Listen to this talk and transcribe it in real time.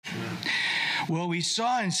Well, we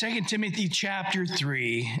saw in 2 Timothy chapter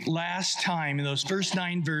 3, last time in those first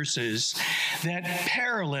 9 verses, that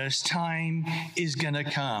perilous time is going to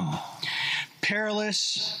come.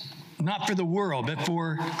 Perilous, not for the world, but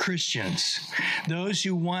for Christians. Those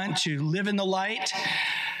who want to live in the light,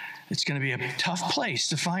 it's going to be a tough place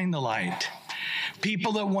to find the light.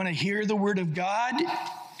 People that want to hear the word of God,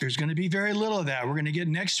 there's going to be very little of that. We're going to get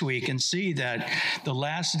next week and see that the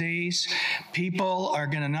last days, people are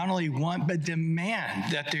going to not only want, but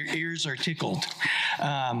demand that their ears are tickled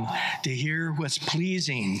to hear what's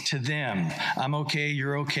pleasing to them. I'm okay,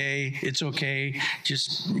 you're okay, it's okay,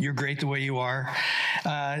 just you're great the way you are.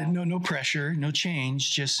 No pressure, no change,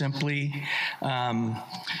 just simply the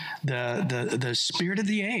spirit of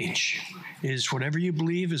the age is whatever you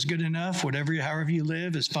believe is good enough, however you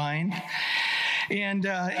live is fine.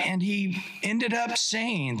 And he ended up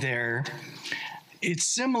saying there, it's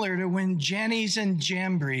similar to when Jannes and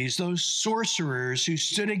Jambres, those sorcerers who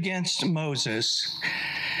stood against Moses,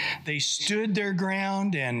 they stood their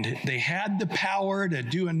ground and they had the power to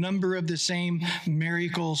do a number of the same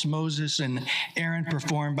miracles Moses and Aaron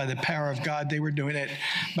performed by the power of God. They were doing it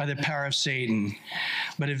by the power of Satan.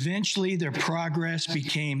 But eventually their progress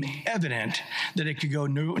became evident that it could go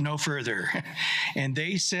no further. And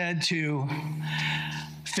they said to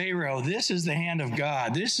Pharaoh, this is the hand of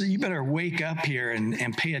God. You better wake up here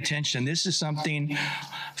and pay attention. This is something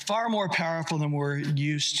far more powerful than we're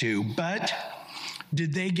used to. But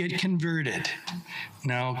did they get converted?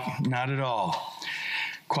 No, not at all.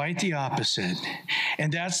 Quite the opposite.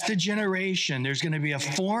 And that's the generation. There's going to be a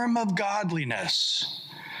form of godliness.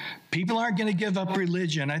 People aren't going to give up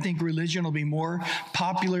religion. I think religion will be more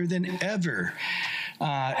popular than ever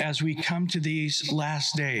as we come to these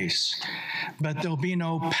last days. But there'll be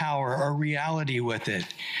no power or reality with it.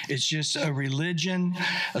 It's just a religion,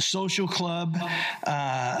 a social club,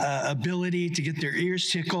 ability to get their ears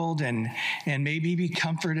tickled and maybe be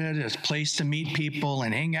comforted, a place to meet people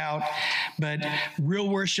and hang out. But real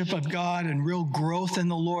worship of God and real growth in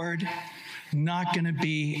the Lord, not going to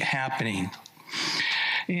be happening.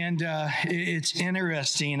 And it's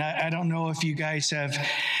interesting. I don't know if you guys have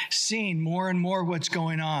seen more and more what's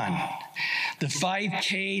going on. The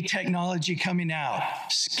 5K technology coming out.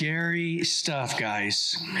 Scary stuff,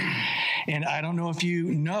 guys. And I don't know if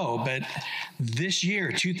you know, but this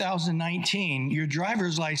year, 2019, your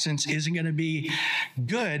driver's license isn't going to be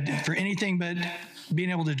good for anything but being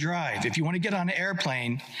able to drive. If you want to get on an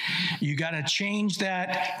airplane, you got to change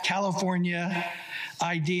that California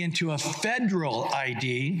ID into a federal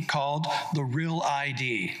ID called the Real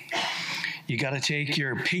ID. You got to take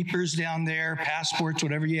your papers down there, passports,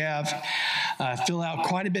 whatever you have, fill out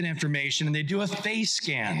quite a bit of information, and they do a face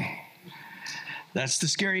scan. That's the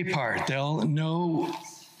scary part. They'll know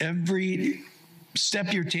every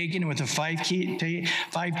step you're taking with the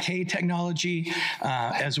 5K technology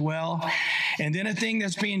as well. And then a thing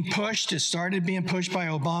that's being pushed, it started being pushed by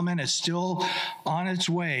Obama and it's still on its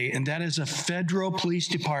way, and that is a federal police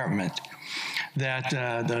department. That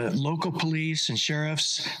the local police and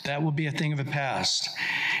sheriffs, that will be a thing of the past.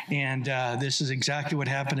 And this is exactly what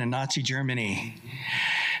happened in Nazi Germany.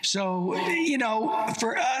 So,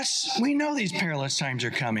 for us, we know these perilous times are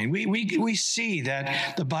coming. We see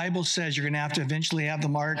that the Bible says you're going to have to eventually have the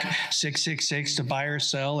mark 666 to buy or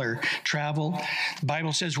sell or travel. The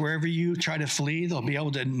Bible says wherever you try to flee, they'll be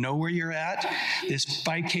able to know where you're at. This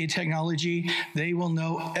 5K technology, they will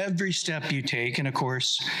know every step you take. And of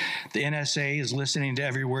course, the NSA is listening to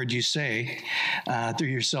every word you say through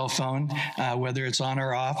your cell phone, whether it's on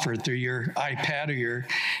or off or through your iPad or your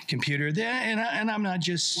computer. And I'm not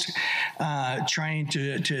just trying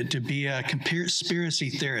to be a conspiracy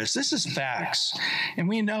theorist. This is facts, and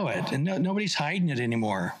we know it, and nobody's hiding it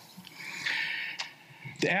anymore.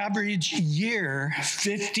 The average year,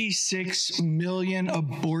 56 million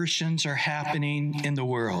abortions are happening in the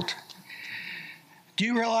world. Do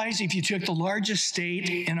you realize if you took the largest state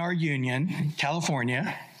in our union,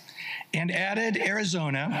 California, and added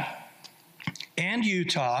Arizona and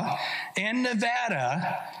Utah and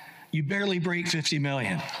Nevada, you barely break 50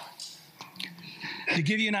 million. To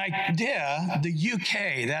give you an idea, the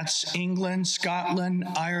UK, that's England, Scotland,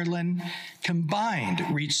 Ireland, combined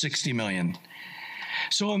reach 60 million.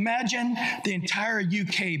 So imagine the entire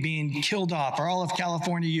UK being killed off, or all of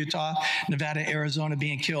California, Utah, Nevada, Arizona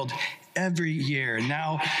being killed every year.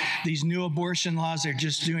 Now, these new abortion laws they're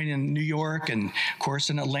just doing in New York, and of course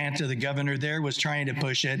in Atlanta, the governor there was trying to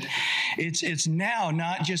push it. It's now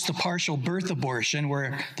not just the partial birth abortion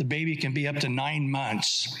where the baby can be up to 9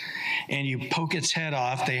 months and you poke its head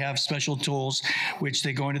off. They have special tools which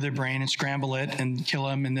they go into their brain and scramble it and kill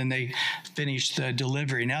them, and then they finish the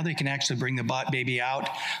delivery. Now they can actually bring the baby out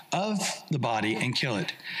of the body and kill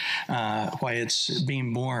it while it's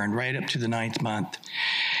being born, right up to the 9th month.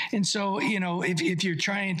 And so, if you're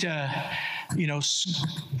trying to,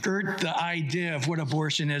 skirt the idea of what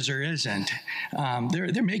abortion is or isn't,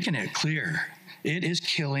 they're making it clear. It is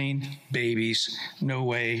killing babies. No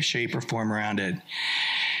way, shape, or form around it.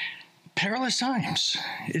 Perilous times.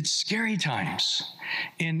 It's scary times.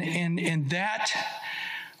 And that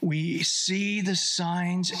we see the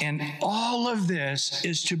signs, and all of this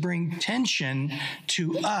is to bring tension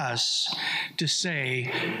to us to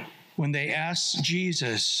say, when they asked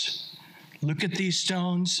Jesus, look at these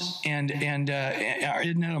stones, and isn't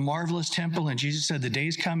it a marvelous temple? And Jesus said, the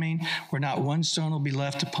day's coming where not one stone will be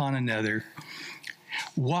left upon another.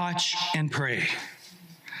 Watch and pray.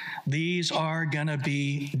 These are going to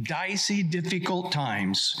be dicey, difficult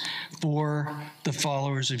times for the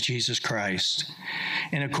followers of Jesus Christ.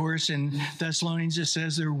 And of course, in Thessalonians, it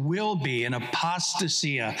says there will be an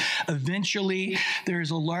apostasia. Eventually,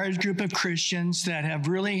 there's a large group of Christians that have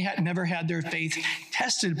really never had their faith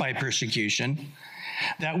tested by persecution,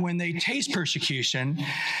 that when they taste persecution,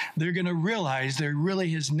 they're going to realize there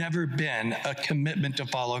really has never been a commitment to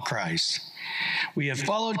follow Christ. We have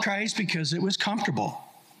followed Christ because it was comfortable,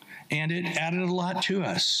 and it added a lot to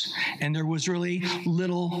us, and there was really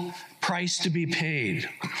little price to be paid.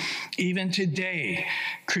 Even today,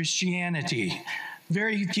 Christianity,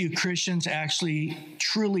 very few Christians actually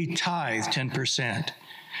truly tithe 10%.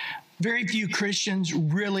 Very few Christians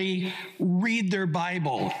really read their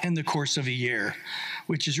Bible in the course of a year,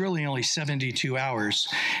 which is really only 72 hours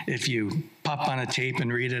if you pop on a tape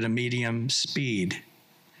and read at a medium speed.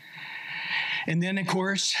 And then, of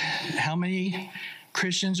course, how many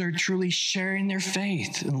Christians are truly sharing their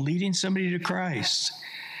faith and leading somebody to Christ?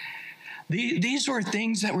 These were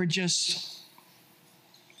things that were just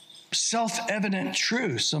self-evident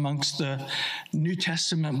truths amongst the New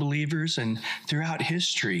Testament believers and throughout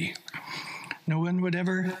history. No one would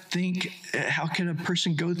ever think, how can a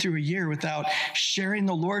person go through a year without sharing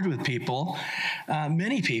the Lord with people,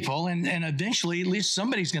 many people, and eventually at least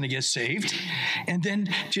somebody's going to get saved, and then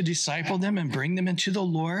to disciple them and bring them into the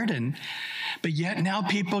Lord. But yet now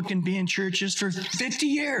people can be in churches for 50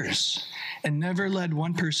 years and never led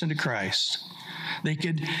one person to Christ. They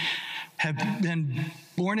could have been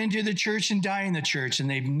born into the church and die in the church, and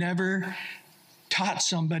they've never taught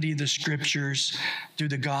somebody the scriptures through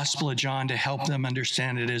the Gospel of John to help them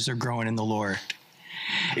understand it as they're growing in the Lord.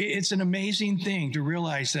 It's an amazing thing to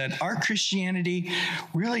realize that our Christianity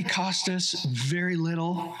really cost us very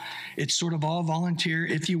little. It's sort of all volunteer,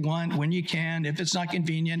 if you want, when you can, if it's not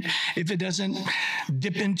convenient, if it doesn't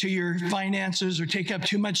dip into your finances or take up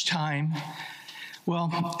too much time.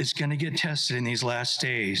 Well, it's going to get tested in these last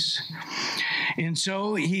days. And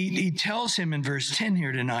so he tells him in verse 10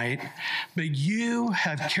 here tonight, but you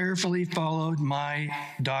have carefully followed my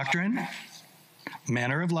doctrine,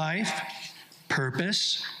 manner of life,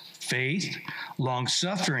 purpose, faith,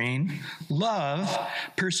 long-suffering, love,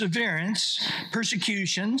 perseverance,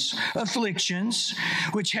 persecutions, afflictions,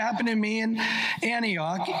 which happened to me in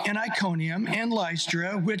Antioch and Iconium and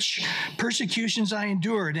Lystra, which persecutions I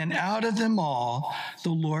endured, and out of them all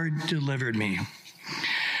the Lord delivered me.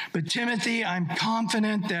 But Timothy, I'm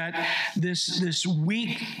confident that this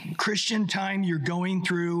weak Christian time you're going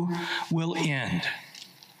through will end.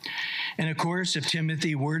 And of course, if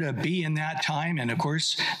Timothy were to be in that time, and of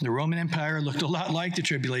course, the Roman Empire looked a lot like the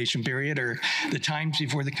tribulation period or the times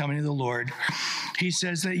before the coming of the Lord, he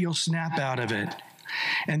says that you'll snap out of it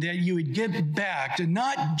and that you would get back to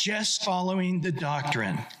not just following the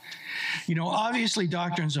doctrine. You know, obviously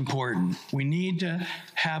doctrine's important. We need to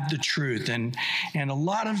have the truth, and a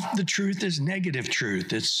lot of the truth is negative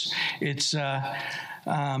truth. It's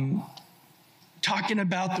talking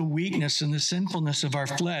about the weakness and the sinfulness of our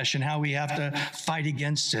flesh and how we have to fight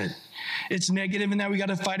against it. It's negative in that we got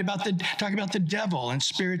to talk about the devil and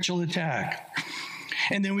spiritual attack.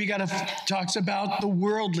 And then we got to talks about the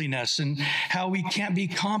worldliness and how we can't be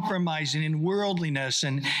compromising in worldliness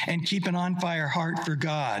and keep an on-fire heart for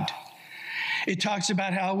God. It talks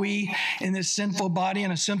about how we, in this sinful body,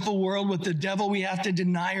 in a sinful world with the devil, we have to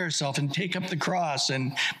deny ourselves and take up the cross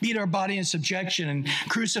and beat our body in subjection and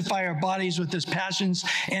crucify our bodies with its passions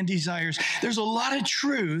and desires. There's a lot of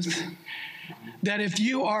truth that if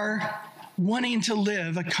you are wanting to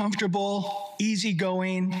live a comfortable,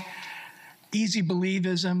 easygoing, easy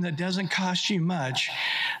believism that doesn't cost you much,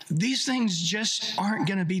 these things just aren't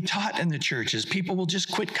going to be taught in the churches. People will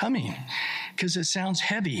just quit coming because it sounds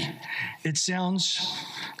heavy. It sounds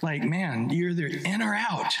like, man, you're either in or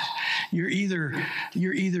out. You're either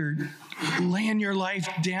laying your life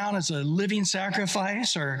down as a living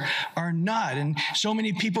sacrifice or not. And so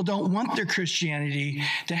many people don't want their Christianity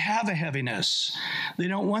to have a heaviness. They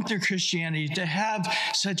don't want their Christianity to have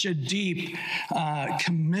such a deep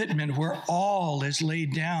commitment where all is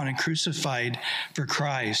laid down and crucified for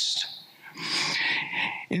Christ.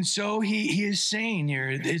 And so he is saying here,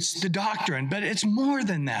 it's the doctrine, but it's more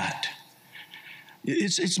than that.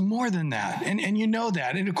 It's more than that. And you know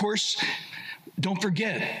that. And of course, don't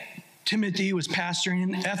forget, Timothy was pastoring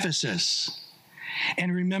in Ephesus.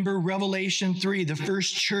 And remember Revelation 3, the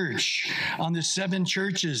first church on the 7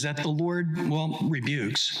 churches that the Lord,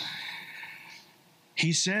 rebukes.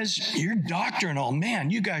 He says, you're doctrinal. Man,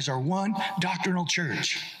 you guys are one doctrinal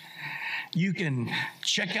church. You can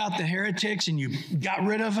check out the heretics, and you got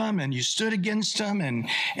rid of them, and you stood against them,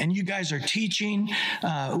 and you guys are teaching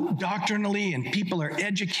doctrinally, and people are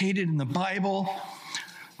educated in the Bible,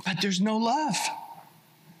 but there's no love.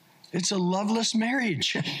 It's a loveless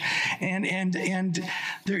marriage, and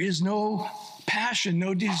there is no passion,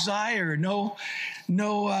 no desire, no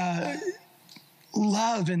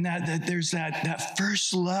love in that there's that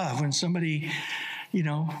first love when somebody,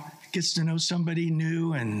 gets to know somebody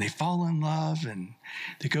new and they fall in love and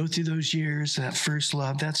they go through those years, that first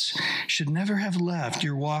love, that should never have left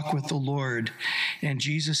your walk with the Lord. And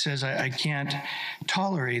Jesus says, I can't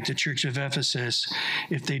tolerate the church of Ephesus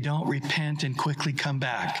if they don't repent and quickly come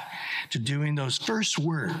back to doing those first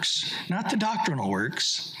works, not the doctrinal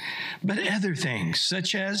works, but other things,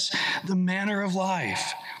 such as the manner of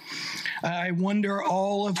life. I wonder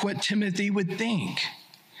all of what Timothy would think.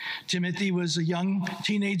 Timothy was a young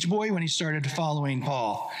teenage boy when he started following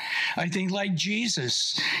Paul. I think like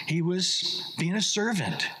Jesus, he was being a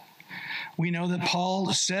servant. We know that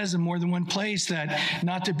Paul says in more than one place that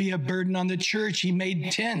not to be a burden on the church, he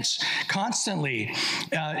made tents constantly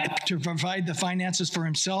to provide the finances for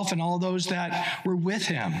himself and all those that were with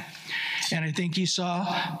him. And I think he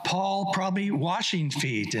saw Paul probably washing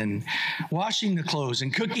feet and washing the clothes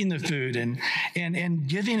and cooking the food and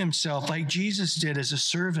giving himself like Jesus did as a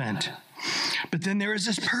servant. But then there is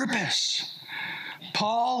this purpose.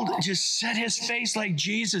 Paul just set his face like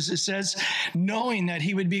Jesus. It says, knowing that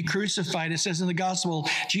he would be crucified. It says in the gospel,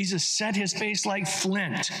 Jesus set his face like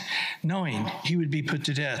flint, knowing he would be put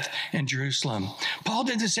to death in Jerusalem. Paul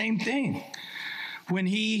did the same thing. When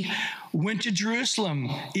he went to Jerusalem,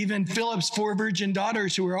 even Philip's 4 virgin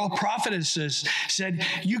daughters, who were all prophetesses, said,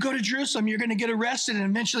 you go to Jerusalem, you're going to get arrested and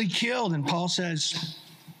eventually killed. And Paul says,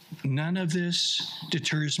 none of this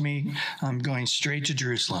deters me. I'm going straight to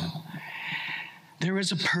Jerusalem. There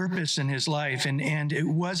was a purpose in his life, and it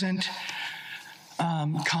wasn't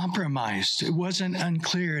compromised. It wasn't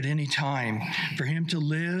unclear at any time. For him to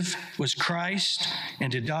live was Christ,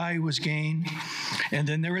 and to die was gain. And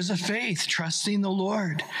then there was a faith, trusting the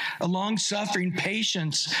Lord, a long-suffering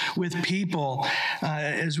patience with people.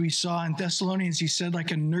 As we saw in Thessalonians, he said,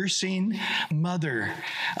 like a nursing mother,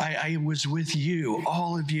 I was with you,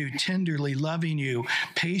 all of you, tenderly loving you,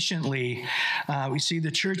 patiently. We see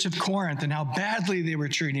the church of Corinth and how badly they were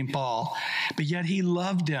treating Paul, but yet he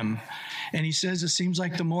loved him. And he says, it seems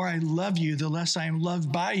like the more I love you, the less I am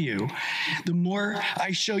loved by you. The more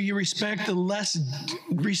I show you respect, the less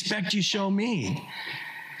respect you show me.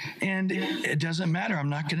 And it doesn't matter. I'm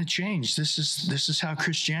not going to change. This is how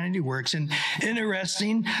Christianity works. And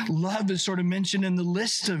interesting, love is sort of mentioned in the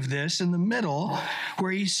list of this in the middle,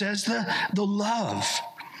 where he says the love.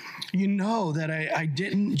 You know that I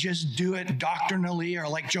didn't just do it doctrinally or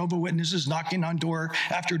like Jehovah's Witnesses knocking on door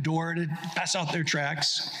after door to pass out their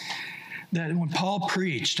tracts. That when Paul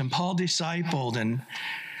preached and Paul discipled and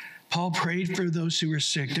Paul prayed for those who were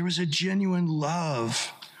sick, there was a genuine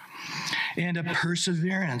love and a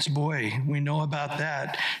perseverance. Boy, we know about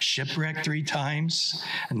that. Shipwrecked 3 times,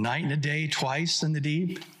 a night and a day, twice in the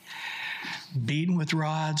deep. Beaten with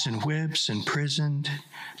rods and whips, imprisoned,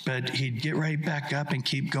 but he'd get right back up and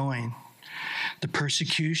keep going. The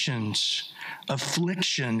persecutions,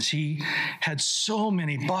 afflictions, he had so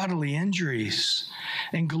many bodily injuries.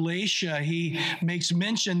 In Galatia, he makes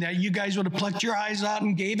mention that you guys would have plucked your eyes out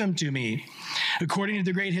and gave him to me. According to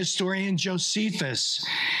the great historian Josephus,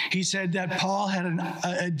 He said that Paul had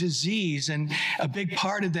a disease, and a big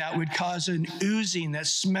part of that would cause an oozing that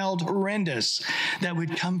smelled horrendous that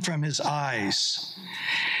would come from his eyes.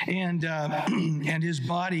 And his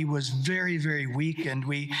body was very, very weak. And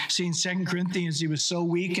we see in 2 Corinthians, he was so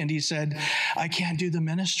weak, and he said, I can't do the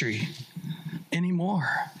ministry anymore.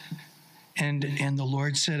 And the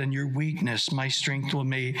Lord said, in your weakness, my strength will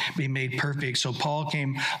be made perfect. So Paul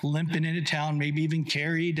came limping into town, maybe even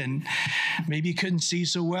carried, and maybe couldn't see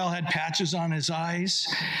so well, had patches on his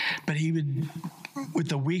eyes. But he would,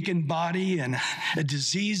 with a weakened body and a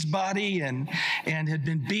diseased body, and had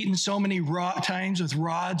been beaten so many times with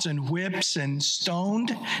rods and whips and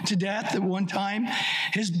stoned to death at one time,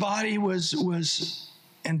 his body was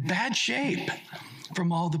in bad shape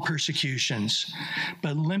from all the persecutions,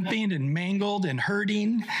 but limping and mangled and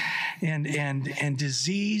hurting and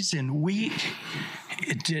diseased and weak,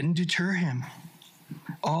 it didn't deter him.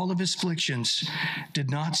 All of his afflictions did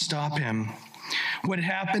not stop him. What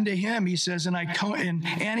happened to him, he says, in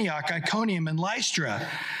Antioch, Iconium, and Lystra,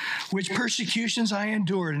 which persecutions I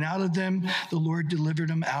endured, and out of them the Lord delivered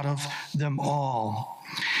him out of them all.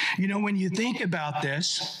 You know, when you think about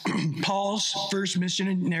this, Paul's first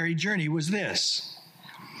missionary journey was this.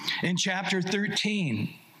 In chapter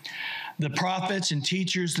 13, the prophets and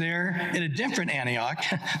teachers there in a different Antioch,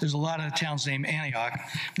 there's a lot of towns named Antioch.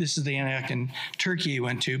 This is the Antioch in Turkey he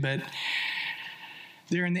went to, but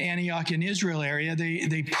they're in the Antioch in Israel area.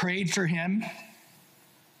 They prayed for him,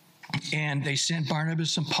 and they sent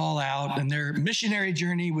Barnabas and Paul out, and their missionary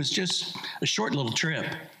journey was just a short little trip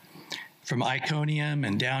from Iconium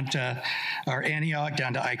and Antioch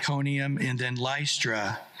down to Iconium and then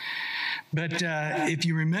Lystra. But if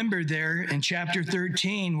you remember there in chapter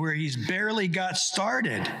 13, where he's barely got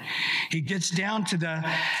started, he gets down to the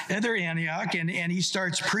other Antioch and he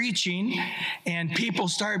starts preaching, and people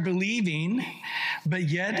start believing. But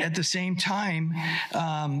yet at the same time,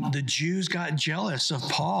 the Jews got jealous of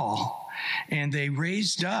Paul, and they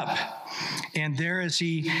raised up. And there, as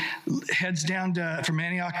he heads down from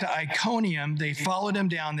Antioch to Iconium, they followed him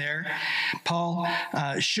down there. Paul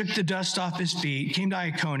shook the dust off his feet, came to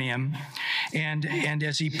Iconium, and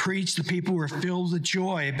as he preached, the people were filled with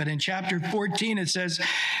joy. But in chapter 14, it says,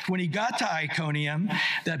 when he got to Iconium,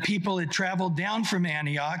 that people had traveled down from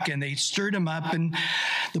Antioch, and they stirred him up. And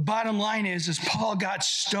the bottom line is Paul got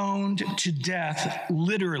stoned to death,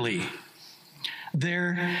 literally.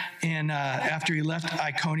 There, after he left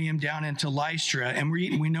Iconium down into Lystra, and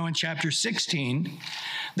we know in chapter 16,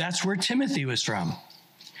 that's where Timothy was from.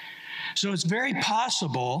 So it's very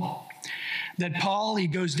possible that Paul, he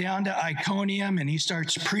goes down to Iconium and he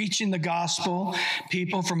starts preaching the gospel.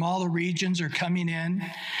 People from all the regions are coming in.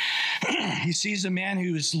 He sees a man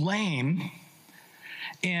who is lame,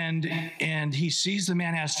 and he sees the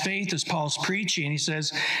man has faith as Paul's preaching. He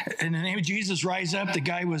says, in the name of Jesus, rise up. The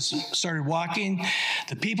guy started walking.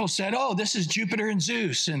 The people said, oh, this is Jupiter and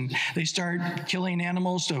Zeus. And they start killing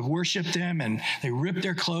animals to worship them. And they ripped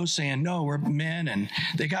their clothes saying, no, we're men. And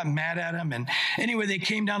they got mad at him. And anyway, they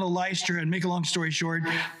came down to Lystra, and make a long story short,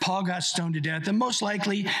 Paul got stoned to death. And most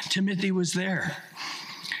likely Timothy was there.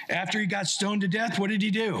 After he got stoned to death, what did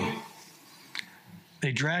he do?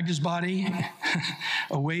 They dragged his body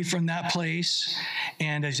away from that place,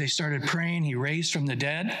 and as they started praying, he raised from the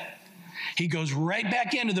dead. He goes right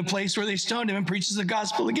back into the place where they stoned him and preaches the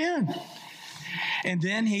gospel again. And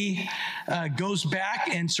then he goes back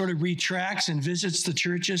and sort of retracts and visits the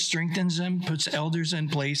churches, strengthens them, puts elders in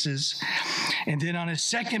places. And then on his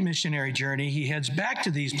second missionary journey, he heads back to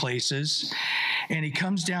these places, and he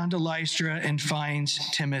comes down to Lystra and finds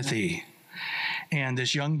Timothy. And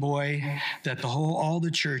this young boy that all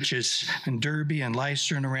the churches in Derbe and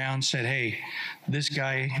Lystra and around said, hey, this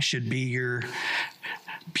guy should be your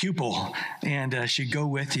pupil and should go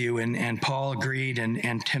with you. And Paul agreed,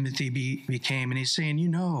 and Timothy became, and he's saying,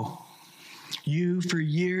 you for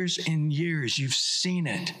years and years, you've seen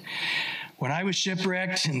it. When I was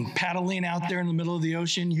shipwrecked and paddling out there in the middle of the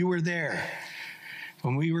ocean, you were there.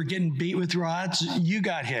 When we were getting beat with rods, you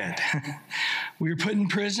got hit. We were put in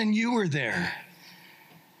prison, you were there.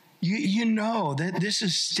 You know that this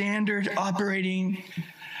is standard operating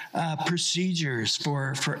procedures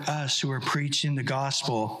for us who are preaching the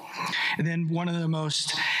gospel. And then one of the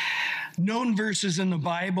most known verses in the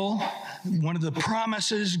Bible, one of the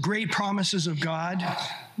promises, great promises of God,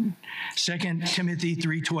 2 Timothy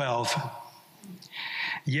 3:12.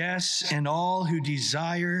 Yes, and all who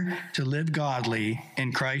desire to live godly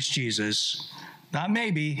in Christ Jesus, not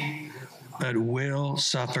maybe, but will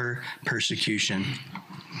suffer persecution.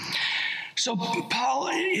 So Paul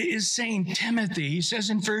is saying, Timothy, he says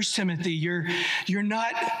in 1 Timothy, you're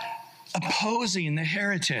not opposing the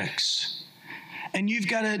heretics. And you've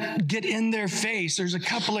got to get in their face. There's a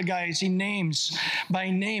couple of guys he names by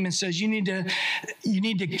name and says, you need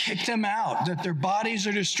to kick them out, that their bodies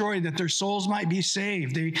are destroyed, that their souls might be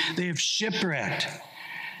saved. They have shipwrecked.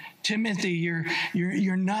 Timothy,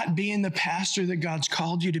 you're not being the pastor that God's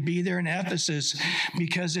called you to be there in Ephesus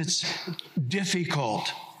because it's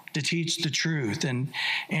difficult to teach the truth. And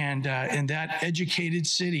in that educated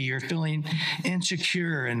city, you're feeling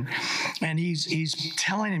insecure. And he's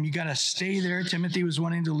telling him, you got to stay there. Timothy was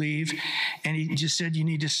wanting to leave. And he just said, you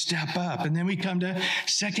need to step up. And then we come to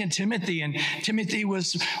 2 Timothy. And Timothy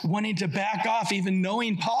was wanting to back off, even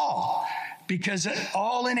knowing Paul, because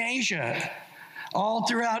all in Asia, all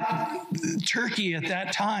throughout Turkey at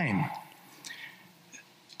that time,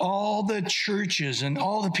 all the churches and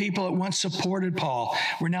all the people that once supported Paul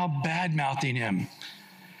were now bad-mouthing him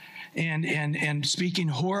and speaking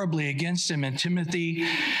horribly against him. And Timothy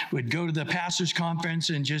would go to the pastor's conference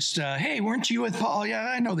and just, hey, weren't you with Paul? Yeah,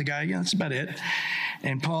 I know the guy. Yeah, that's about it.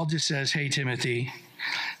 And Paul just says, hey, Timothy,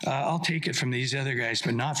 I'll take it from these other guys,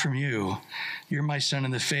 but not from you. You're my son in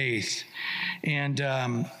the faith. And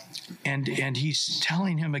he's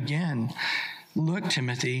telling him again, look,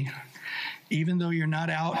 Timothy, even though you're not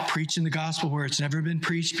out preaching the gospel where it's never been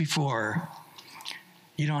preached before,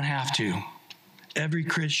 you don't have to. Every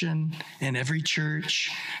Christian in every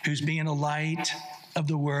church who's being a light of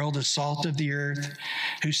the world, a salt of the earth,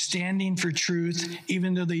 who's standing for truth,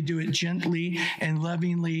 even though they do it gently and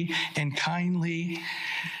lovingly and kindly,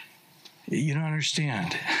 you don't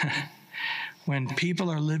understand. When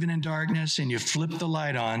people are living in darkness and you flip the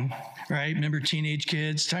light on, right? Remember teenage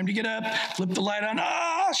kids, time to get up, flip the light on,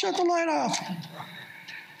 shut the light off.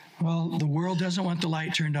 Well, the world doesn't want the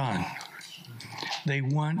light turned on. They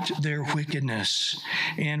want their wickedness.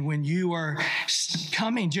 And when you are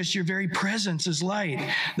coming, just your very presence is light,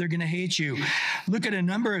 they're going to hate you. Look at a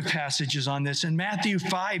number of passages on this. In Matthew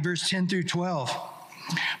 5, verse 10 through 12.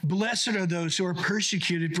 Blessed are those who are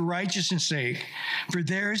persecuted for righteousness' sake, for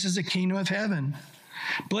theirs is the kingdom of heaven.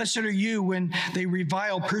 Blessed are you when they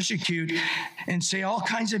revile, persecute, and say all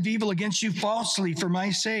kinds of evil against you falsely for my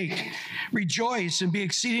sake. Rejoice and be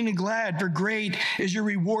exceedingly glad, for great is your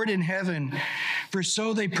reward in heaven. For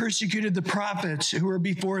so they persecuted the prophets who were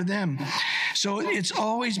before them. So it's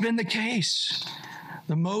always been the case.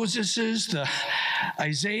 The Moseses, the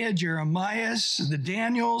Isaiah, Jeremiahs, the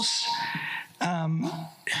Daniels,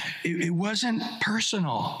 it wasn't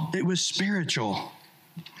personal. It was spiritual.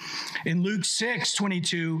 In Luke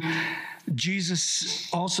 6:22, Jesus,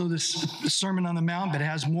 also this Sermon on the Mount, but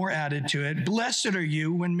has more added to it. Blessed are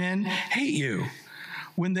you when men hate you,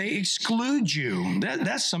 when they exclude you.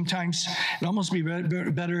 That's sometimes, it'd almost be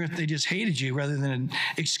better if they just hated you rather than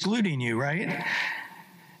excluding you, right?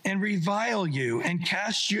 And revile you and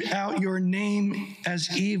cast out your name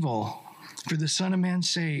as evil for the Son of Man's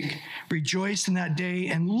sake. Rejoice in that day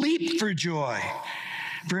and leap for joy.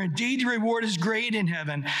 For indeed the reward is great in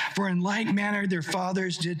heaven, for in like manner their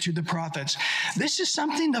fathers did to the prophets. This is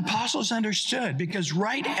something the apostles understood, because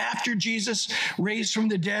right after Jesus raised from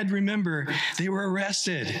the dead, remember, they were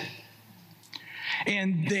arrested.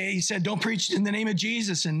 And they said, don't preach in the name of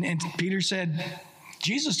Jesus. And Peter said,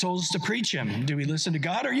 Jesus told us to preach him. Do we listen to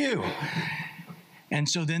God or you? And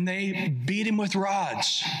so then they beat him with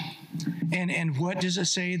rods. And what does it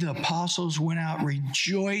say? The apostles went out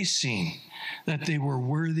rejoicing that they were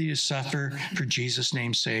worthy to suffer for Jesus'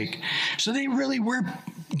 name's sake. So they really were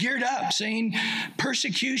geared up, saying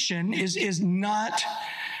persecution is not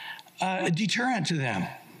a deterrent to them.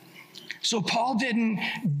 So Paul didn't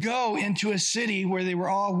go into a city where they were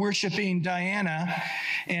all worshiping Diana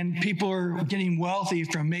and people were getting wealthy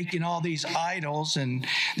from making all these idols, and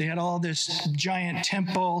they had all this giant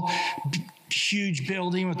temple, huge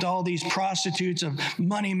building with all these prostitutes of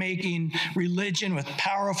money-making religion with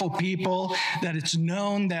powerful people, that it's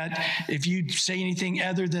known that if you say anything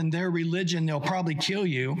other than their religion, they'll probably kill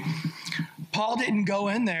you. Paul didn't go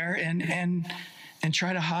in there and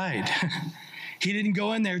try to hide. He didn't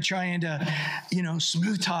go in there trying to,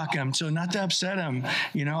 smooth talk him, so not to upset him.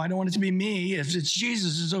 I don't want it to be me. If it's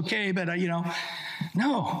Jesus, it's okay, but,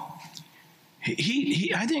 no.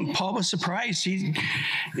 I think Paul was surprised. He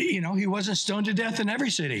wasn't stoned to death in every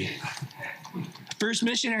city. First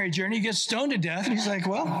missionary journey, he gets stoned to death, and he's like,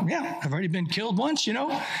 well, yeah, I've already been killed once,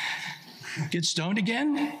 Get stoned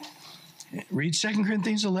again? Read 2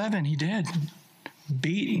 Corinthians 11. He did.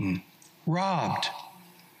 Beaten, robbed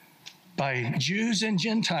by Jews and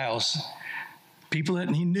Gentiles, people that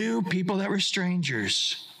he knew, people that were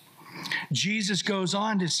strangers. Jesus goes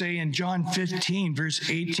on to say in John 15,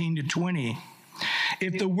 verse 18 to 20,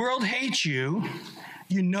 If the world hates you,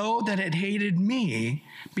 you know that it hated me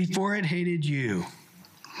before it hated you.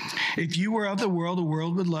 If you were of the world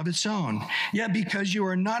would love its own. Yet because you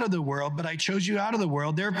are not of the world, but I chose you out of the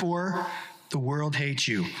world, therefore the world hates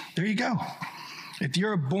you. There you go. If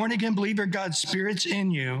you're a born-again believer, God's Spirit's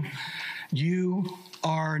in you, you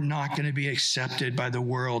are not going to be accepted by the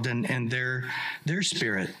world and their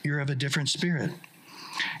spirit. You're of a different spirit.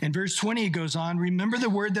 In verse 20, it goes on, remember the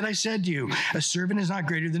word that I said to you, a servant is not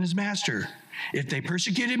greater than his master. If they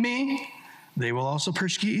persecuted me, they will also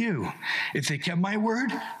persecute you. If they kept my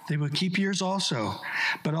word, they will keep yours also.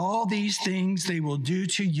 But all these things they will do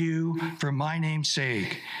to you for my name's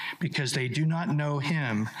sake, because they do not know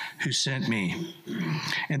him who sent me.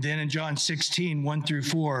 And then in John 16, 1 through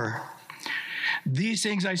 4, these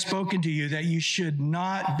things I've spoken to you, that you should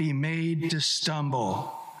not be made to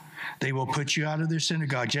stumble. They will put you out of their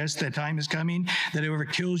synagogue. Yes, that time is coming that whoever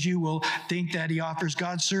kills you will think that he offers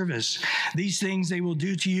God service. These things they will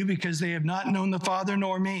do to you because they have not known the Father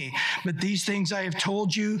nor me. But these things I have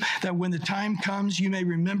told you, that when the time comes, you may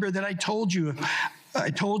remember that I told you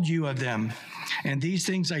of them. And these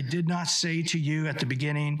things I did not say to you at the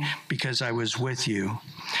beginning because I was with you.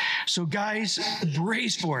 So guys,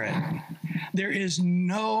 brace for it. There is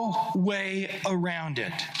no way around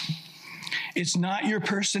it. It's not your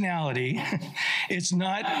personality. It's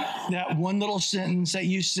not that one little sentence that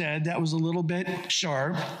you said that was a little bit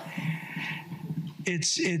sharp.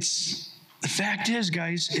 It's the fact is,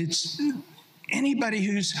 guys, it's anybody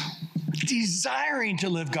who's desiring to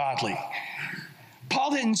live godly.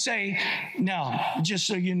 Paul didn't say, now, just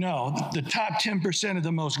so you know, the top 10% of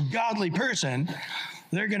the most godly person,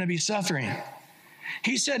 they're going to be suffering.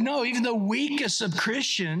 He said, no, even the weakest of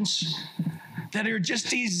Christians that are just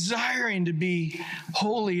desiring to be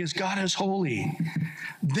holy as God is holy,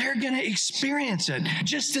 they're going to experience it.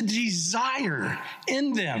 Just the desire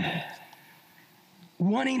in them,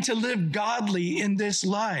 wanting to live godly in this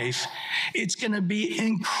life, it's going to be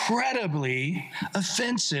incredibly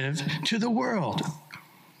offensive to the world.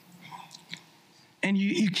 And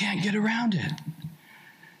you can't get around it.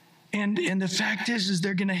 And the fact is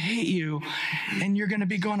they're going to hate you, and you're going to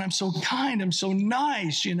be going, I'm so kind, I'm so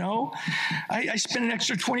nice, you know. I spent an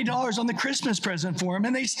extra $20 on the Christmas present for them,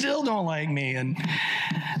 and they still don't like me. And,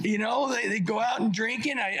 you know, they go out and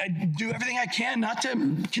drinking. I do everything I can not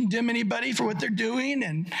to condemn anybody for what they're doing,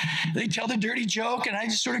 and they tell the dirty joke, and I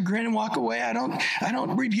just sort of grin and walk away. I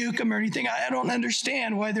don't rebuke them or anything. I don't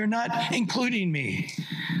understand why they're not including me,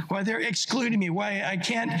 why they're excluding me, why I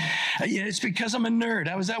can't. It's because I'm a nerd.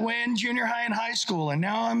 I was that way in junior high and high school, and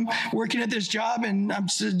now I'm working at this job, and I'm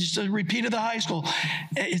just a repeat of the high school.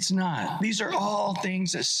 It's not. These are all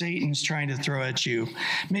things that Satan's trying to throw at you,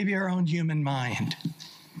 maybe our own human mind.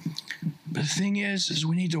 But the thing is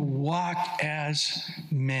we need to walk as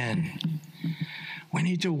men. We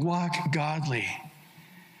need to walk godly.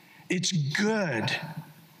 It's good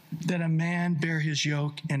that a man bear his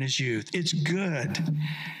yoke in his youth. It's good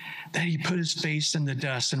that he put his face in the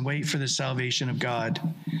dust and wait for the salvation of God.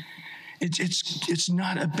 It's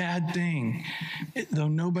not a bad thing, though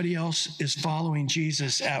nobody else is following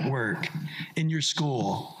Jesus at work, in your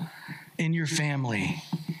school, in your family,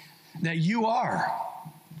 that you are.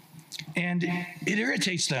 And it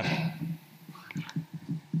irritates them.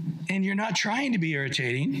 And you're not trying to be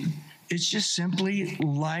irritating. It's just simply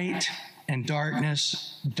light and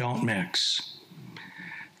darkness don't mix,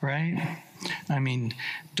 right? I mean,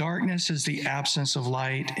 darkness is the absence of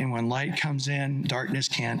light, and when light comes in, darkness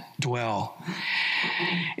can't dwell.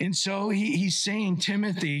 And so he's saying,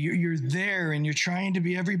 Timothy, you're there, and you're trying to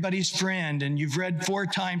be everybody's friend, and you've read 4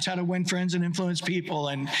 times How to Win Friends and Influence People,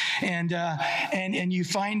 and you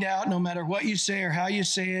find out no matter what you say or how you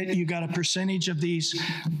say it, you got a percentage of these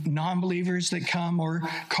non-believers that come, or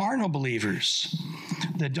carnal believers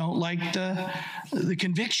that don't like the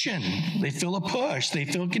conviction. They feel a push. They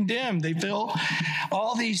feel condemned. They feel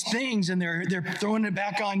all these things, and they're throwing it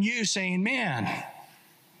back on you, saying, man,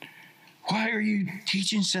 why are you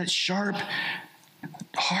teaching such sharp,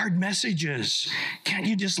 hard messages? Can't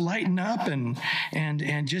you just lighten up and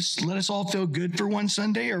just let us all feel good for one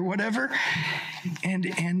Sunday or whatever?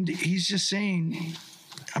 And he's just saying,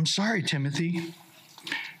 I'm sorry, Timothy.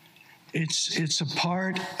 It's a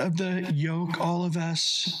part of the yoke all of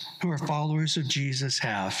us who are followers of Jesus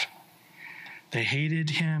have. They hated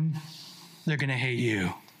him. They're going to hate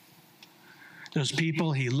you. Those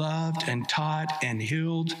people he loved and taught and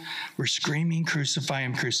healed were screaming, crucify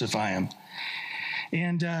him, crucify him.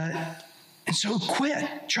 And so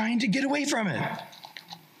quit trying to get away from it.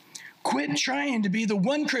 Quit trying to be the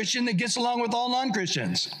one Christian that gets along with all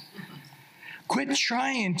non-Christians. Quit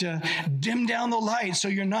trying to dim down the light so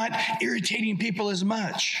you're not irritating people as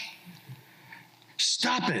much.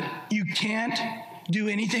 Stop it. You can't do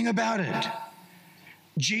anything about it.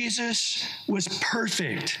 Jesus was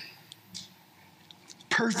perfect.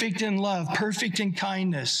 Perfect in love, perfect in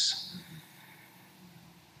kindness.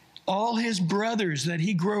 All his brothers that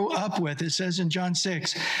he grew up with, it says in John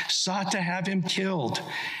 6, sought to have him killed,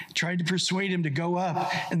 tried to persuade him to go up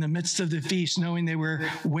in the midst of the feast, knowing they were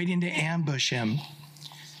waiting to ambush him.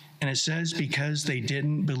 And it says, because they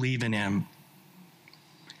didn't believe in him.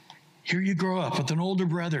 Here you grow up with an older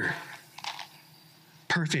brother,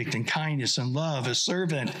 perfect in kindness and love, a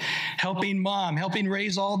servant, helping mom, helping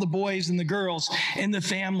raise all the boys and the girls in the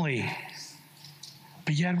family.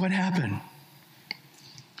 But yet what happened?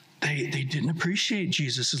 They didn't appreciate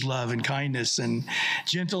Jesus' love and kindness and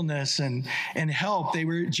gentleness and help. They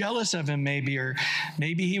were jealous of him maybe, or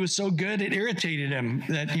maybe he was so good it irritated him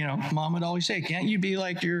that, mom would always say, can't you be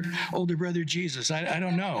like your older brother Jesus? I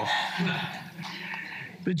don't know.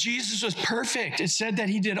 But Jesus was perfect. It said that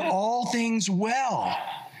he did all things well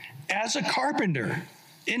as a carpenter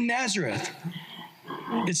in Nazareth.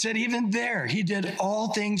 It said even there, he did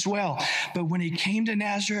all things well. But when he came to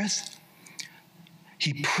Nazareth,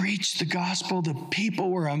 he preached the gospel. The people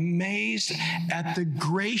were amazed at the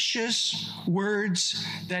gracious words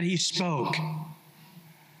that he spoke.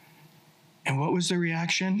 And what was the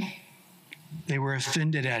reaction? They were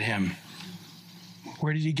offended at him.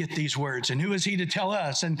 Where did he get these words? And who is he to tell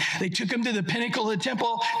us? And they took him to the pinnacle of the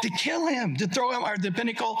temple to kill him, to throw him, or the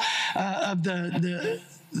pinnacle of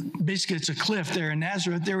basically it's a cliff there in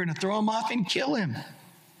Nazareth. They were going to throw him off and kill him.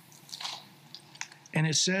 And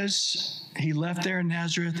it says he left there in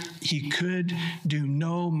Nazareth. He could do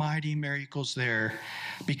no mighty miracles there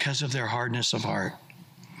because of their hardness of heart.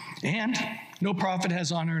 And no prophet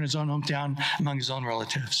has honor in his own hometown among his own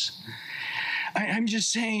relatives. I'm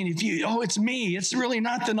just saying, it's me. It's really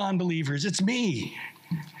not the non-believers. It's me.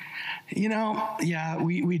 Yeah,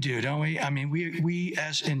 we do, don't we? I mean, we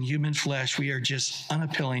as in human flesh, we are just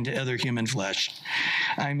unappealing to other human flesh.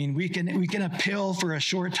 I mean, we can appeal for a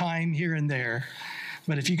short time here and there.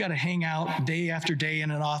 But if you got to hang out day after day in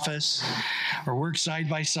an office or work side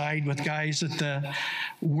by side with guys at the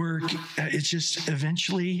work, it's just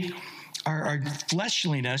eventually our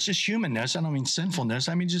fleshliness, just humanness. I don't mean sinfulness.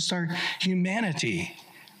 I mean just our humanity,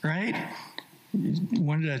 right? You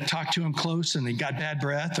wanted to talk to him close and they got bad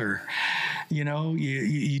breath, or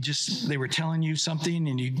they were telling you something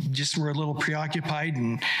and you just were a little preoccupied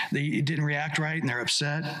and they didn't react right and they're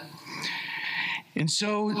upset. And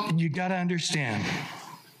so you got to understand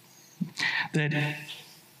that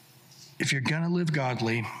if you're going to live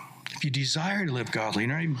godly, if you desire to live godly,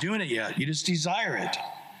 you're not even doing it yet, you just desire it,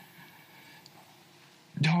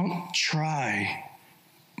 don't try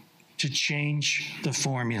to change the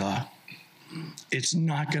formula. It's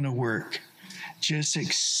not going to work. Just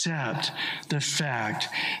accept the fact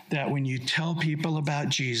that when you tell people about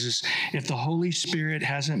Jesus, if the Holy Spirit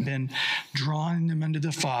hasn't been drawing them unto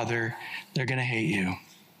the Father, they're going to hate you.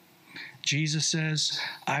 Jesus says,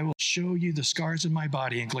 I will show you the scars of my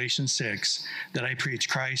body in Galatians 6, that I preach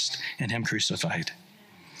Christ and him crucified.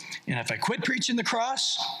 And if I quit preaching the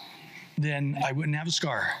cross, then I wouldn't have a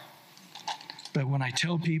scar. But when I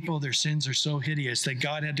tell people their sins are so hideous that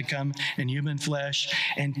God had to come in human flesh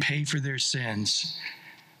and pay for their sins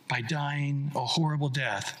by dying a horrible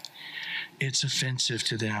death, it's offensive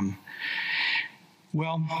to them.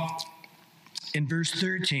 Well, in verse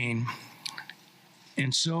 13,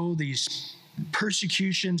 and so these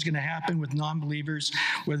persecution's going to happen with non-believers,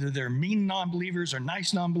 whether they're mean non-believers or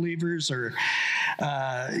nice non-believers or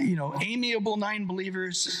amiable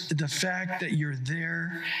non-believers. The fact that you're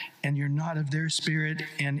there and you're not of their spirit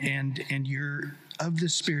and you're of the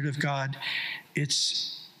Spirit of God,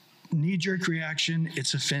 it's knee-jerk reaction,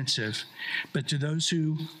 it's offensive. But to those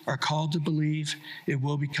who are called to believe, it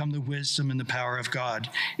will become the wisdom and the power of God,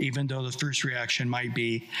 even though the first reaction might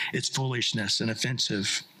be it's foolishness and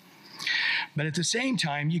offensive. But at the same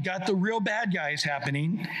time, you got the real bad guys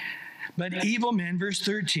happening. But evil men, verse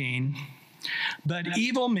 13, but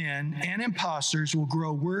evil men and impostors will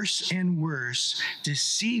grow worse and worse,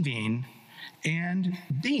 deceiving and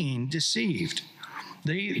being deceived.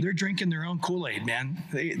 They're drinking their own Kool-Aid, man.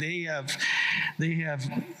 They have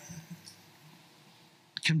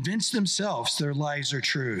convinced themselves their lies are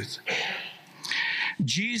truth.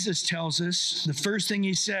 Jesus tells us the first thing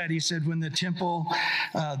he said when the temple,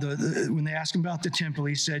 when they asked him about the temple,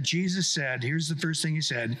 Jesus said, here's the first thing he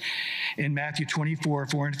said in Matthew 24,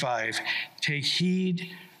 4 and 5, take heed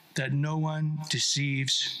that no one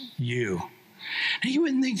deceives you. Now, you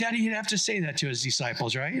wouldn't think that he'd have to say that to his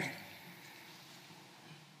disciples, right?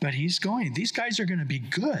 But he's going, these guys are going to be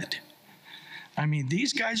good. I mean,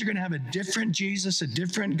 these guys are going to have a different Jesus, a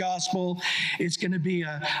different gospel. It's going to be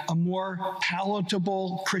a more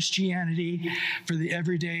palatable Christianity for the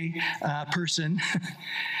everyday person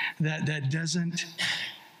that doesn't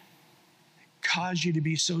cause you to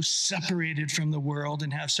be so separated from the world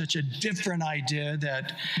and have such a different idea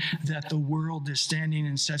that the world is standing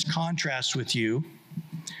in such contrast with you.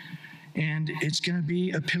 And it's going to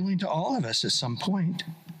be appealing to all of us at some point.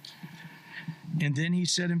 And then he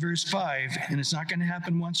said in verse 5, and it's not going to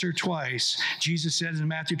happen once or twice, Jesus said in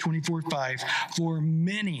Matthew 24:5, for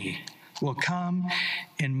many will come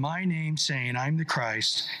in my name saying, I'm the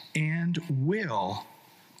Christ, and will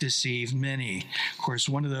deceive many. Of course,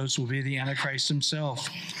 one of those will be the Antichrist himself.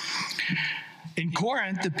 In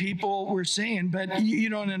Corinth, the people were saying, but you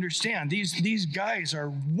don't understand. These guys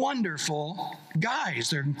are wonderful guys.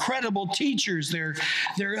 They're incredible teachers. They're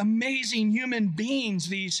amazing human beings.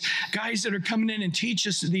 These guys that are coming in and teach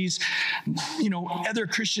us these, other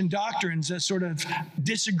Christian doctrines that sort of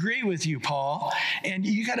disagree with you, Paul. And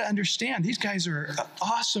you got to understand, these guys are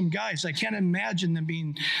awesome guys. I can't imagine them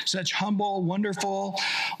being such humble, wonderful,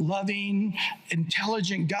 loving,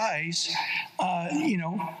 intelligent guys,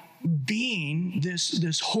 being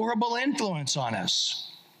this horrible influence on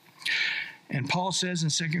us. And Paul says in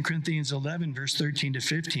 2 Corinthians 11, verse 13 to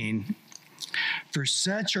 15, for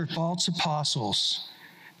such are false apostles,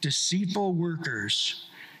 deceitful workers,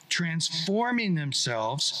 transforming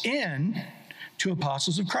themselves into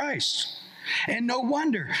apostles of Christ. And no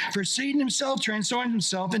wonder, for Satan himself transformed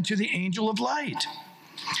himself into the angel of light.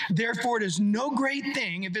 Therefore, it is no great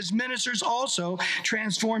thing if his ministers also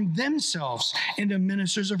transform themselves into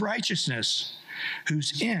ministers of righteousness,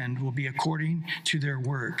 whose end will be according to their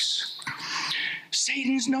works.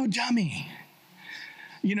 Satan's no dummy.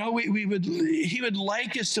 He would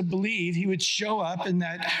like us to believe he would show up in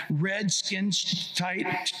that red skin-tight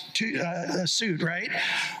suit, right?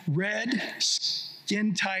 Red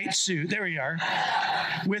skin-tight suit, there we are,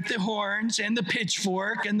 with the horns and the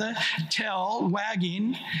pitchfork and the tail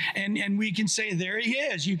wagging, and we can say, there he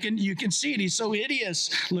is. You can see it. He's so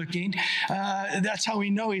hideous looking. That's how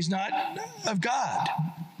we know he's not of God.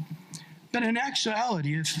 But in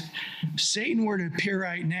actuality, if Satan were to appear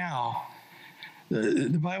right now,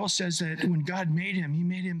 the Bible says that when God made him, he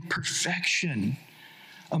made him perfection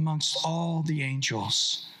amongst all the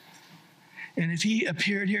angels. And if he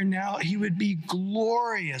appeared here now, he would be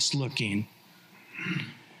glorious looking.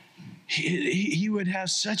 He would have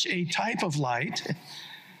such a type of light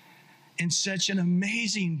and such an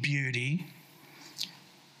amazing beauty,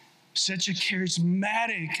 such a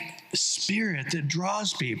charismatic spirit that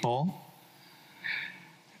draws people.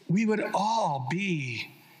 We would all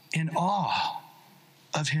be in awe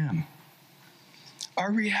of him.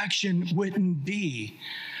 Our reaction wouldn't be,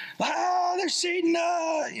 there's Satan,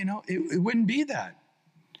 it wouldn't be that.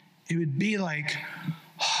 It would be like,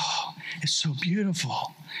 oh, it's so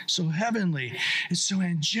beautiful, so heavenly, it's so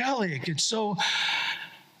angelic,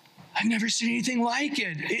 I've never seen anything like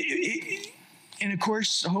it. And of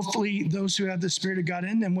course, hopefully those who have the Spirit of God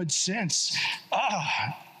in them would sense,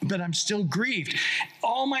 but I'm still grieved.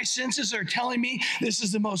 All my senses are telling me this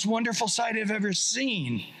is the most wonderful sight I've ever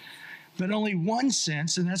seen. But only one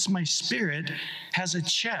sense, and that's my spirit, has a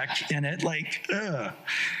check in it, like, but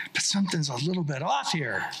something's a little bit off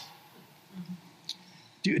here.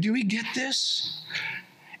 Do we get this?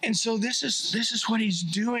 And so this is what he's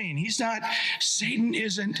doing. Satan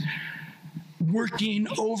isn't working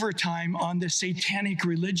overtime on the satanic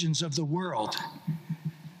religions of the world.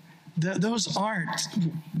 Those aren't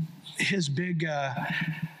his big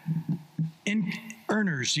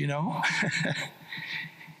earners,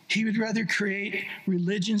 He would rather create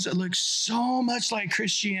religions that look so much like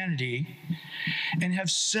Christianity and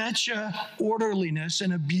have such a orderliness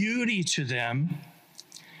and a beauty to them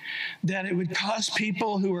that it would cause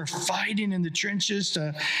people who are fighting in the trenches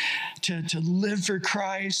to live for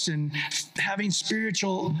Christ and having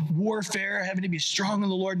spiritual warfare, having to be strong in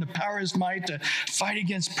the Lord and the power of his might to fight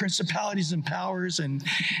against principalities and powers and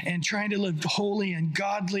trying to live holy and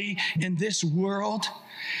godly in this world,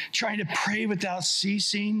 trying to pray without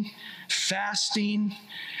ceasing, fasting,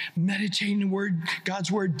 meditating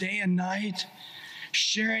God's word day and night,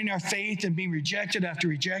 sharing our faith and being rejected after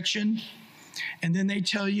rejection. And then they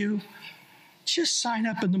tell you, just sign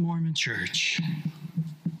up in the Mormon Church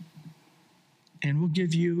and we'll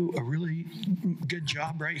give you a really good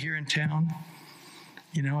job right here in town,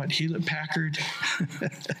 at Hewlett Packard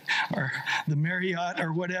or the Marriott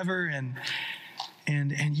or whatever, and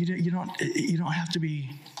you don't have to be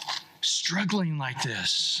struggling like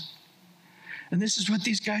this. And this is what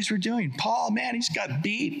these guys were doing. Paul, man, he's got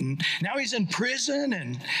beat, and now he's in prison,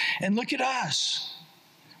 and look at us.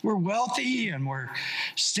 We're wealthy, and we're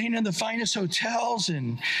staying in the finest hotels,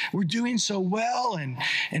 and we're doing so well,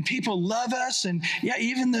 and people love us. And yeah,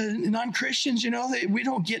 even the non-Christians,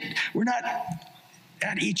 we're not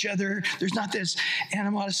at each other. There's not this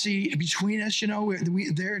animosity between us,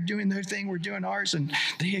 they're doing their thing, we're doing ours, and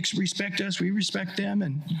they respect us, we respect them.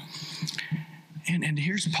 And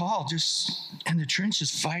here's Paul just in the trenches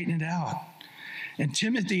fighting it out. And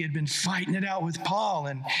Timothy had been fighting it out with Paul.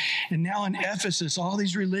 And now in Ephesus, all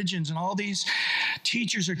these religions and all these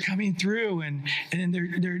teachers are coming through, and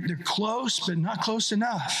they're close, but not close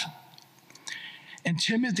enough. And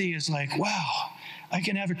Timothy is like, wow, I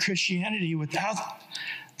can have a Christianity without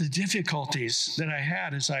the difficulties that I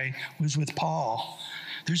had as I was with Paul.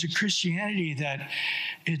 There's a Christianity that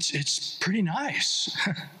it's pretty nice.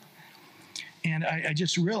 And I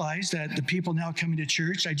just realized that the people now coming to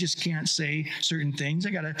church, I just can't say certain things.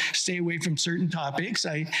 I got to stay away from certain topics.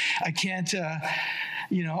 I can't,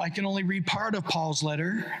 I can only read part of Paul's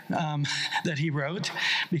letter that he wrote,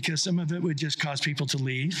 because some of it would just cause people to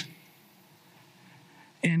leave.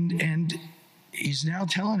 And he's now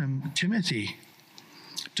telling him, Timothy,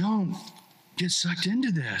 don't get sucked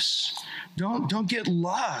into this. Don't get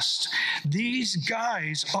lost. These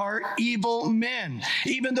guys are evil men,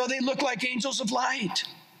 even though they look like angels of light,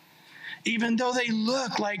 even though they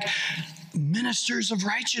look like ministers of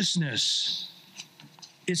righteousness.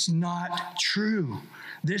 It's not true.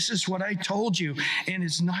 This is what I told you, and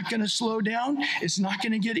it's not going to slow down. It's not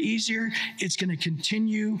going to get easier. It's going to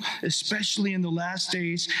continue, especially in the last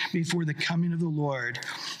days before the coming of the Lord.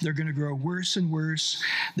 They're going to grow worse and worse.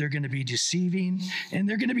 They're going to be deceiving, and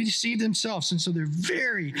they're going to be deceived themselves. And so they're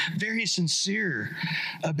very, very sincere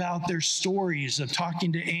about their stories of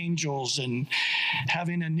talking to angels and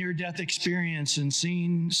having a near-death experience and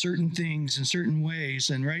seeing certain things in certain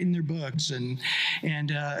ways and writing their books. And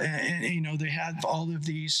they have all of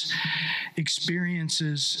these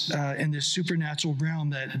experiences in this supernatural realm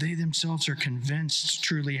that they themselves are convinced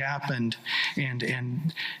truly happened.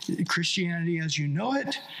 And Christianity as you know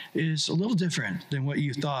it is a little different than what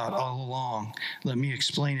you thought all along. Let me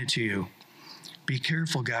explain it to you. Be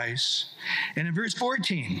careful, guys. And in verse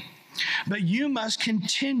 14, but you must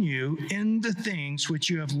continue in the things which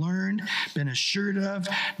you have learned, been assured of,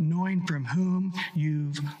 knowing from whom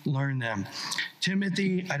you've learned them.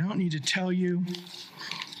 Timothy, I don't need to tell you,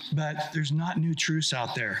 but there's not new truths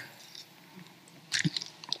out there.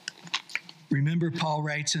 Remember, Paul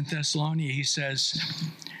writes in Thessalonica, he says,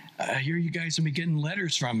 I hear you guys have been getting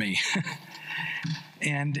letters from me.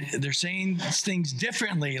 And they're saying things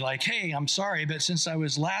differently, like, hey, I'm sorry, but since I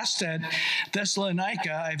was last at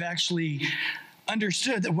Thessalonica, I've actually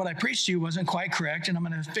understood that what I preached to you wasn't quite correct, and I'm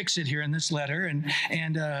going to fix it here in this letter. And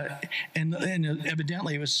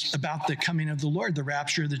evidently it was about the coming of the Lord, the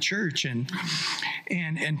rapture of the church.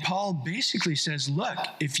 And Paul basically says, look,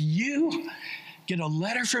 if you get a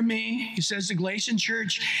letter from me, he says to the Galatian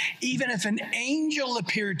church, even if an angel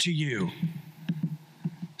appeared to you,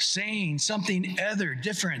 saying something other,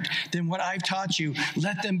 different than what I've taught you,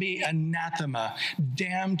 let them be anathema,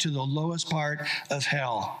 damned to the lowest part of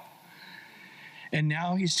hell. And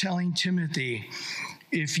now he's telling Timothy,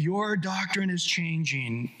 if your doctrine is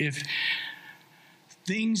changing, if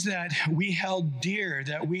things that we held dear,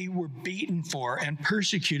 that we were beaten for and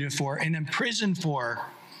persecuted for and imprisoned for,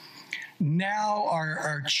 now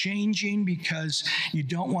are changing because you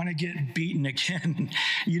don't want to get beaten again.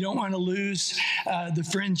 You don't want to lose the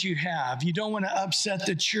friends you have. You don't want to upset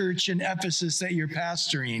the church in Ephesus that you're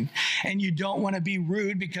pastoring. And you don't want to be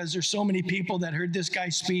rude because there's so many people that heard this guy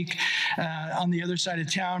speak on the other side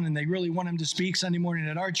of town, and they really want him to speak Sunday morning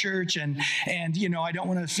at our church. And I don't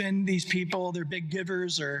want to offend these people. They're big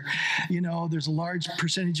givers, or, there's a large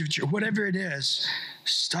percentage of church. Whatever it is,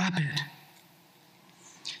 stop it.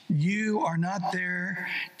 You are not there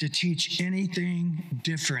to teach anything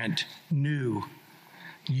different, new.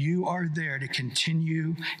 You are there to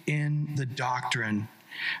continue in the doctrine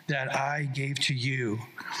that I gave to you.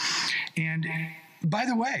 And by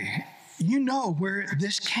the way, you know where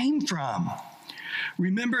this came from.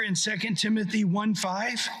 Remember in 2 Timothy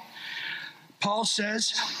 1:5? Paul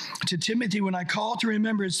says to Timothy, when I call to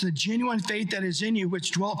remembrance the genuine faith that is in you,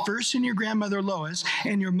 which dwelt first in your grandmother Lois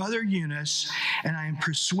and your mother Eunice, and I am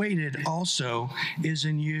persuaded also is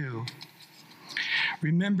in you.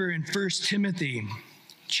 Remember in 1 Timothy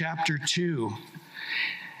chapter 2,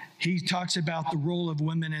 he talks about the role of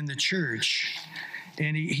women in the church.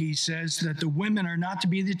 And he says that the women are not to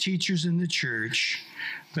be the teachers in the church,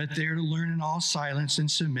 but they're to learn in all silence and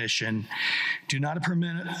submission. Do not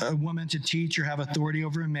permit a woman to teach or have authority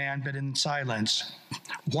over a man, but in silence.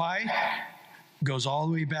 Why? Goes all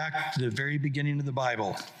the way back to the very beginning of the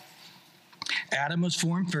Bible. Adam was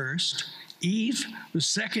formed first. Eve was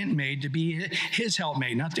second made to be his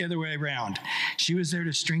helpmate, not the other way around. She was there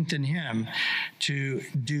to strengthen him to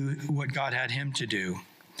do what God had him to do.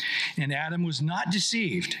 And Adam was not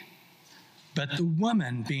deceived, but the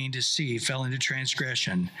woman being deceived fell into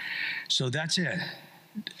transgression. So that's it.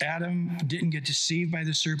 Adam didn't get deceived by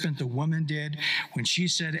the serpent. The woman did. When she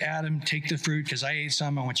said, Adam, take the fruit because I ate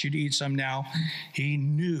some. I want you to eat some now. He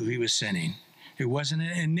knew he was sinning. It wasn't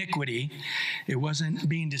an iniquity. It wasn't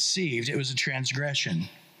being deceived. It was a transgression.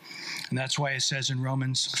 And that's why it says in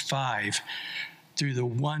Romans 5, through the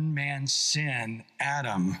one man's sin,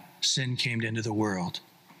 Adam, sin came into the world.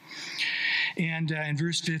 And in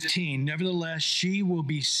verse 15, nevertheless, she will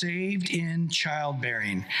be saved in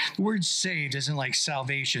childbearing. The word saved isn't like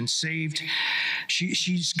salvation. Saved,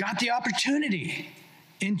 she's got the opportunity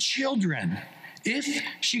in children if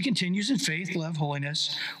she continues in faith, love,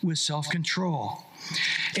 holiness, with self-control.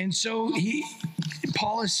 And so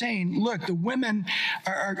Paul is saying, look, the women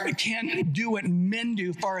can't do what men do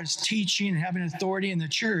as far as teaching and having authority in the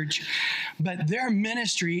church, but their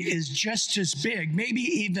ministry is just as big, maybe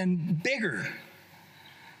even bigger,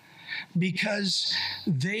 because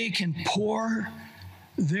they can pour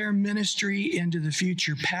their ministry into the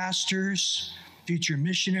future pastors, future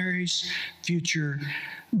missionaries, future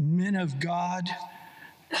men of God,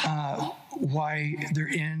 why they're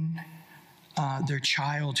in their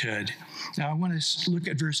childhood. Now, I want to look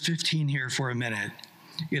at verse 15 here for a minute.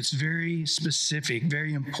 It's very specific,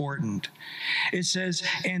 very important. It says,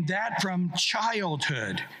 and that from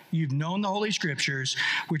childhood you've known the Holy Scriptures,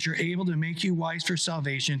 which are able to make you wise for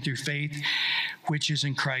salvation through faith, which is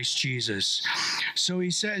in Christ Jesus. So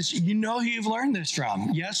he says, you know who you've learned this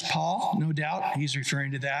from. Yes, Paul, no doubt, he's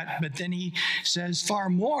referring to that. But then he says far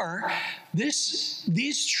more,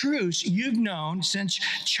 these truths you've known since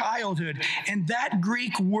childhood. And that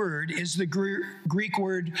Greek word is the Greek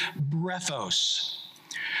word brephos,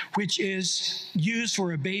 which is used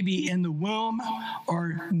for a baby in the womb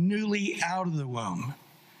or newly out of the womb.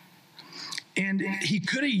 And he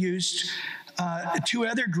could have used two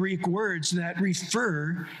other Greek words that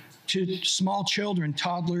refer to small children,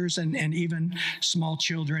 toddlers, and even small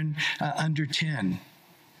children under 10.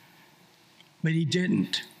 But he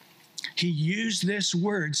didn't. He used this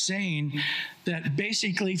word saying that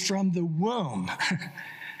basically from the womb.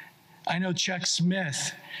 I know Chuck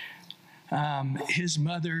Smith, his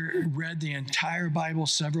mother read the entire Bible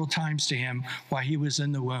several times to him while he was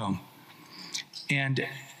in the womb. And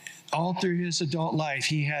all through his adult life,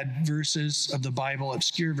 he had verses of the Bible,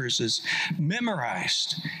 obscure verses,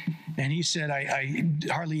 memorized. And he said, I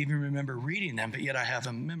hardly even remember reading them, but yet I have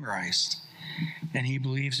them memorized. And he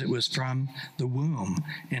believes it was from the womb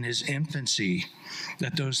in his infancy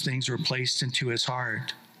that those things were placed into his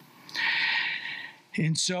heart.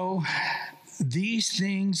 And so these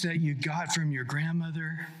things that you got from your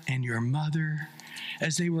grandmother and your mother,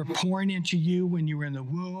 as they were pouring into you when you were in the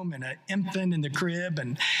womb and an infant in the crib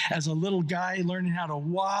and as a little guy learning how to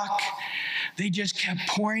walk, they just kept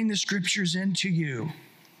pouring the scriptures into you.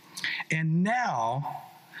 And now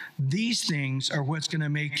these things are what's going to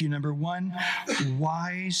make you, number one,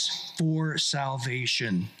 wise for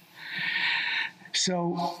salvation.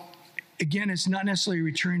 So again, it's not necessarily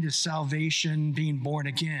returning to salvation, being born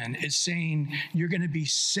again. It's saying you're going to be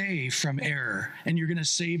saved from error, and you're going to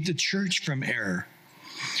save the church from error.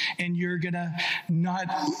 And you're going to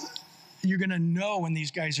know when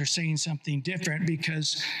these guys are saying something different,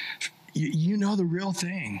 because you know the real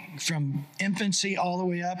thing. From infancy all the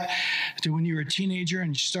way up to when you were a teenager and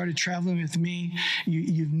you started traveling with me,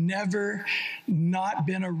 you've never not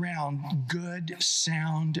been around good,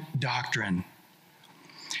 sound doctrine.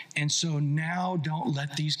 And so now don't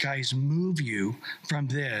let these guys move you from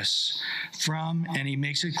this, and he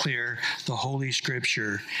makes it clear, the Holy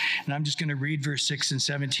Scripture. And I'm just going to read verse 6 and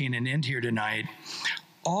 17 and end here tonight.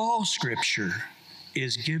 All Scripture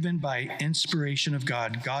is given by inspiration of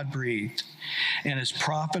God, God-breathed, and is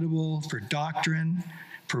profitable for doctrine,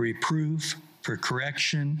 for reproof, for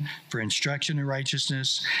correction, for instruction in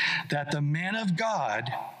righteousness, that the man of God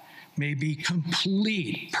may be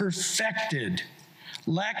complete, perfected,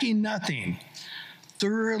 lacking nothing,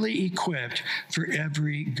 thoroughly equipped for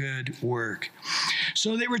every good work.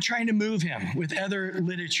 So they were trying to move him with other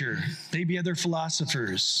literature, maybe other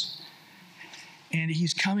philosophers. And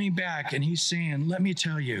he's coming back and he's saying, let me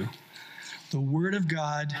tell you, the Word of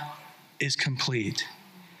God is complete.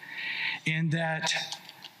 And that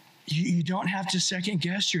you don't have to second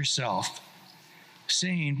guess yourself,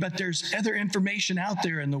 saying, but there's other information out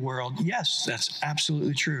there in the world. Yes, that's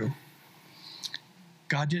absolutely true.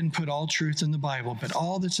 God didn't put all truth in the Bible, but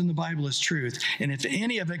all that's in the Bible is truth. And if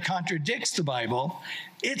any of it contradicts the Bible,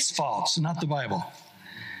 it's false, not the Bible.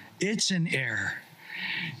 It's an error.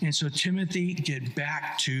 And so, Timothy, get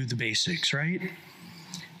back to the basics, right?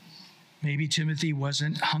 Maybe Timothy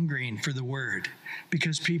wasn't hungering for the word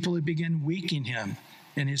because people had begun weakening him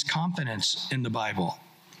in his confidence in the Bible.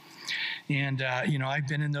 And, I've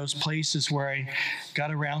been in those places where I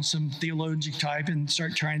got around some theologian type and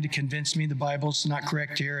start trying to convince me the Bible's not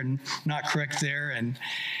correct here and not correct there, and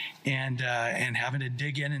having to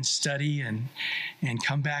dig in and study and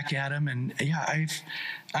come back at them. And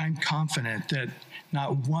I'm confident that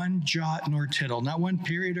not one jot nor tittle, not one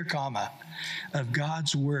period or comma of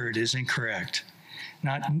God's word is incorrect.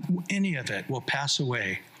 Not any of it will pass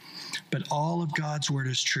away. But all of God's word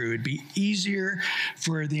is true. It'd be easier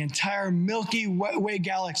for the entire Milky Way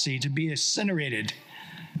galaxy to be incinerated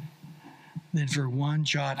than for one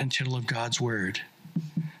jot and tittle of God's word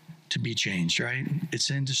to be changed, right?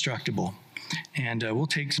 It's indestructible. And we'll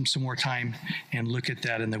take some more time and look at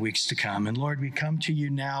that in the weeks to come. And Lord, we come to you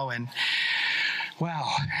now, and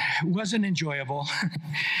wow, it wasn't enjoyable,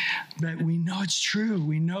 but we know it's true.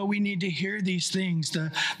 We know we need to hear these things,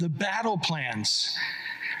 the battle plans.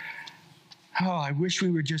 Oh, I wish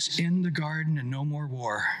we were just in the garden and no more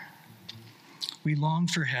war. We long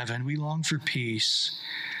for heaven. We long for peace.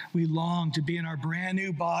 We long to be in our brand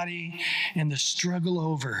new body and the struggle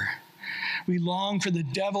over. We long for the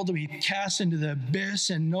devil to be cast into the abyss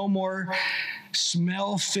and no more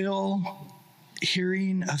smell, feel,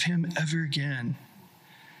 hearing of him ever again.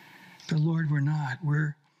 But Lord, we're not.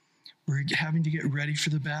 We're having to get ready for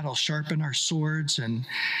the battle, sharpen our swords and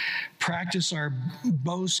practice our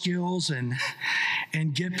bow skills and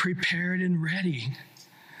get prepared and ready.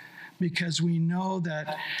 Because we know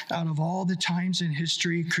that out of all the times in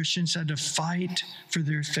history Christians had to fight for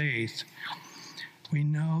their faith, we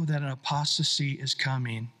know that an apostasy is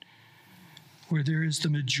coming, where there is the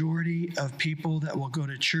majority of people that will go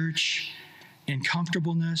to church in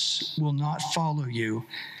comfortableness, will not follow you,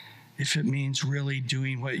 if it means really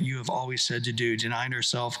doing what you have always said to do, denying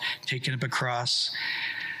ourselves, taking up a cross,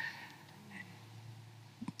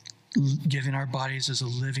 giving our bodies as a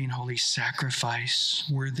living, holy sacrifice,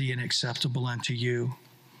 worthy and acceptable unto you,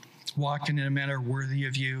 walking in a manner worthy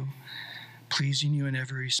of you, pleasing you in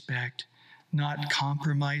every respect, not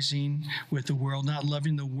compromising with the world, not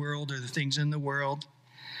loving the world or the things in the world,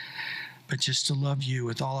 but just to love you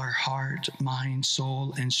with all our heart, mind,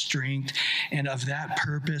 soul, and strength. And of that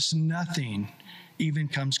purpose, nothing even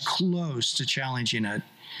comes close to challenging it.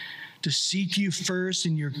 To seek you first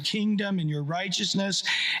in your kingdom and your righteousness,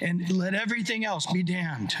 and let everything else be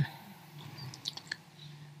damned.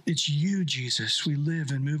 It's you, Jesus. We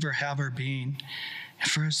live and move or have our being. And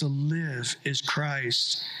for us to live is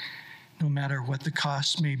Christ, no matter what the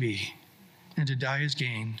cost may be. And to die is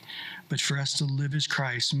gain. But for us to live as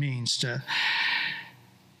Christ means to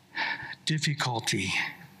difficulty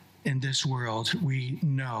in this world. We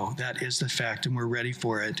know that is the fact, and we're ready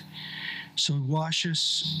for it. So wash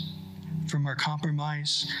us from our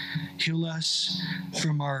compromise. Heal us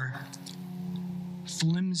from our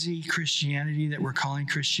flimsy Christianity that we're calling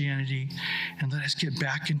Christianity, and let us get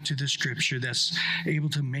back into the scripture that's able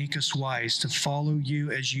to make us wise to follow you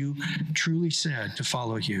as you truly said to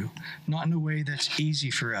follow you, not in a way that's easy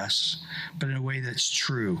for us, but in a way that's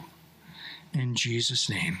true. In Jesus'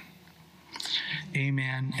 name,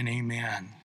 amen and amen.